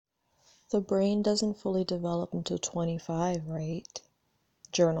The brain doesn't fully develop until 25, right?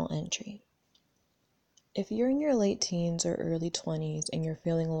 Journal entry. If you're in your late teens or early 20s and you're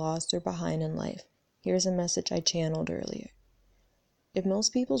feeling lost or behind in life, here's a message I channeled earlier. If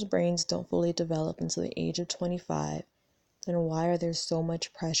most people's brains don't fully develop until the age of 25, then why are there so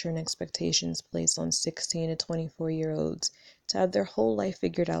much pressure and expectations placed on 16 to 24-year-olds to have their whole life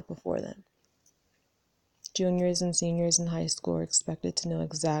figured out before them? Juniors and seniors in high school are expected to know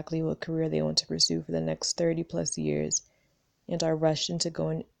exactly what career they want to pursue for the next 30 plus years and are rushed into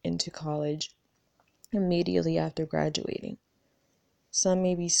going into college immediately after graduating. Some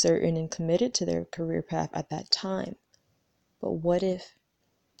may be certain and committed to their career path at that time, but what if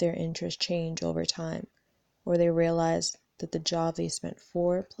their interests change over time, or they realize that the job they spent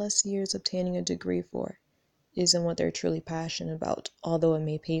 4+ years obtaining a degree for isn't what they're truly passionate about, although it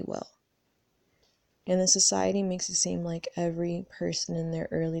may pay well? And the society makes it seem like every person in their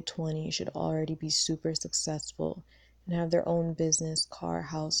early 20s should already be super successful and have their own business, car,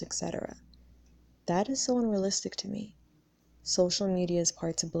 house, etc. That is so unrealistic to me. Social media is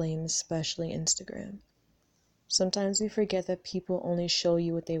part to blame, especially Instagram. Sometimes we forget that people only show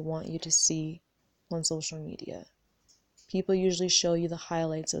you what they want you to see on social media. People usually show you the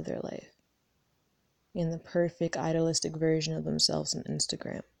highlights of their life and the perfect idealistic version of themselves on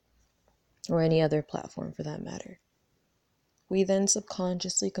Instagram, or any other platform for that matter. We then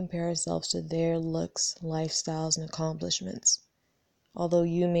subconsciously compare ourselves to their looks, lifestyles, and accomplishments. Although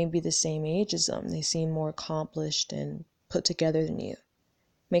you may be the same age as them, they seem more accomplished and put together than you,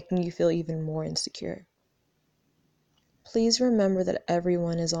 making you feel even more insecure. Please remember that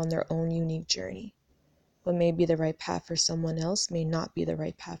everyone is on their own unique journey. What may be the right path for someone else may not be the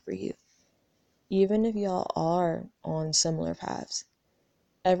right path for you. Even if y'all are on similar paths,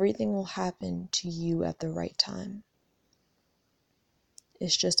 everything will happen to you at the right time.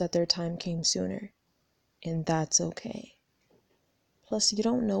 It's just that their time came sooner, and that's okay. Plus, you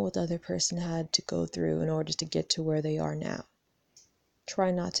don't know what the other person had to go through in order to get to where they are now.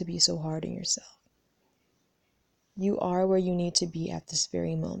 Try not to be so hard on yourself. You are where you need to be at this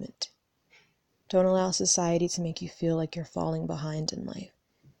very moment. Don't allow society to make you feel like you're falling behind in life.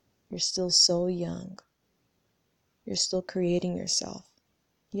 You're still so young. You're still creating yourself.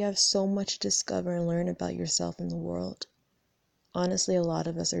 You have so much to discover and learn about yourself and the world. Honestly, a lot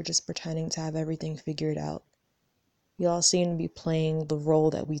of us are just pretending to have everything figured out. We all seem to be playing the role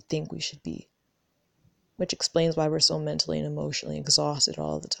that we think we should be, which explains why we're so mentally and emotionally exhausted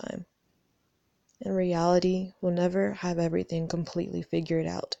all the time. In reality, we'll never have everything completely figured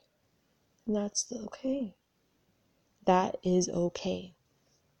out. And that's okay. That is okay.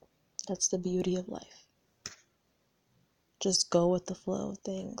 That's the beauty of life. Just go with the flow of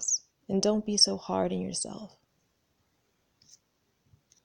things. And don't be so hard on yourself.